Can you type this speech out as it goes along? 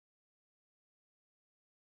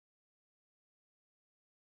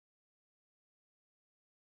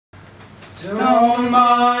Don't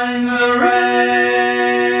mind the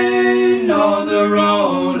rain or the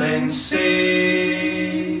rolling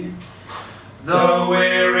sea. The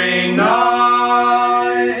weary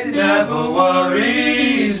night never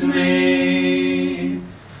worries me,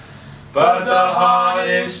 but the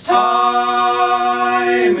hardest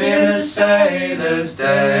time in a sailor's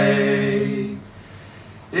day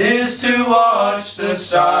is to watch the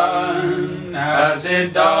sun as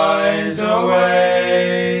it dies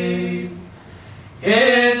away.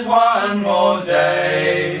 Here's one more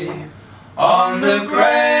day on the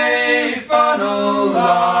grey funnel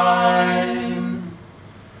line.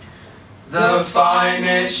 The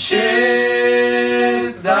finest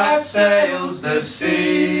ship that sails the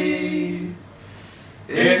sea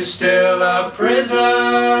is still a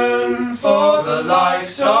prison for the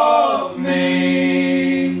likes of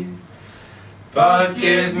me. But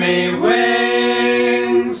give me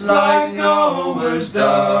wings like Noah's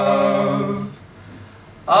dove,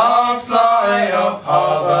 I'll fly up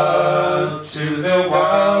harbor to the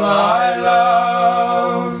world I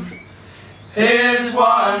love. Here's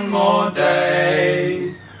one more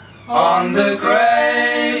day on the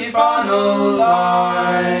grey funnel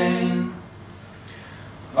line.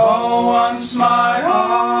 Oh, once my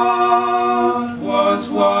heart was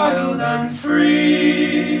wild and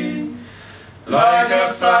free, like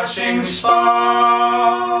a flashing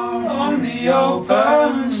spar on the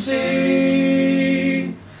open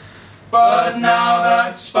sea. But now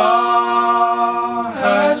that spar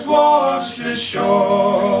has washed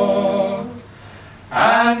ashore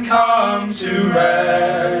and come to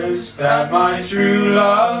rest at my true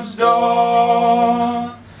love's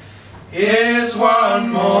door. Here's one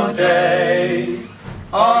more day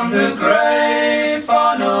on the grey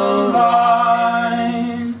funnel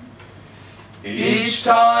line. Each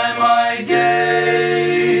time I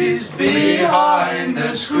gaze behind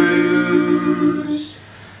the screws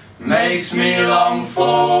makes me long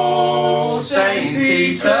for St.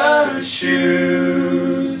 Peter's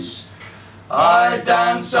shoes. I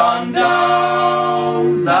dance on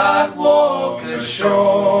down that walk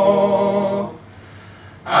ashore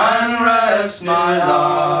and rest my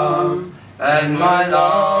love and my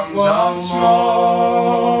lungs once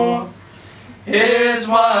more. Here's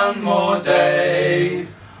one more day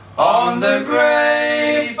on the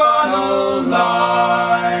grey funnel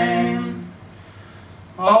line.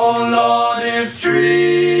 Oh Lord, if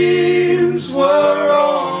dreams were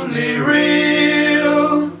only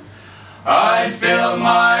real, I'd fill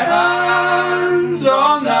my hands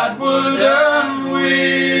on that wooden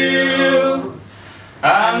wheel,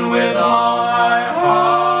 and with all my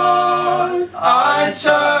heart I'd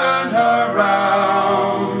turn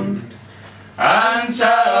around and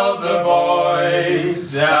tell the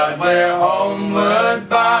boys that we're homeward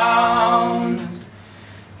bound.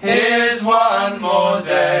 Here's one more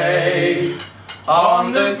day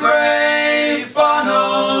on the grey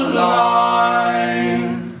funnel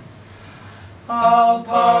line. I'll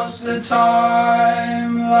pass the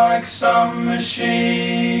time like some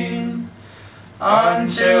machine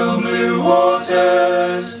until blue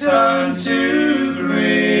waters turn to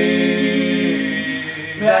green.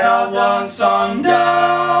 Then I'll once on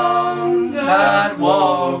down that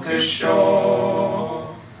walk ashore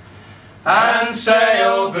and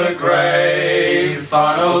sail the grey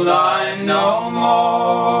funnel line no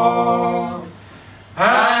more,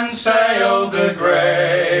 and sail the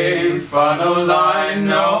grey funnel line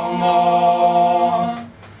no more,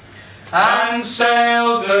 and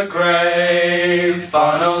sail the grey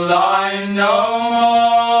funnel line no more.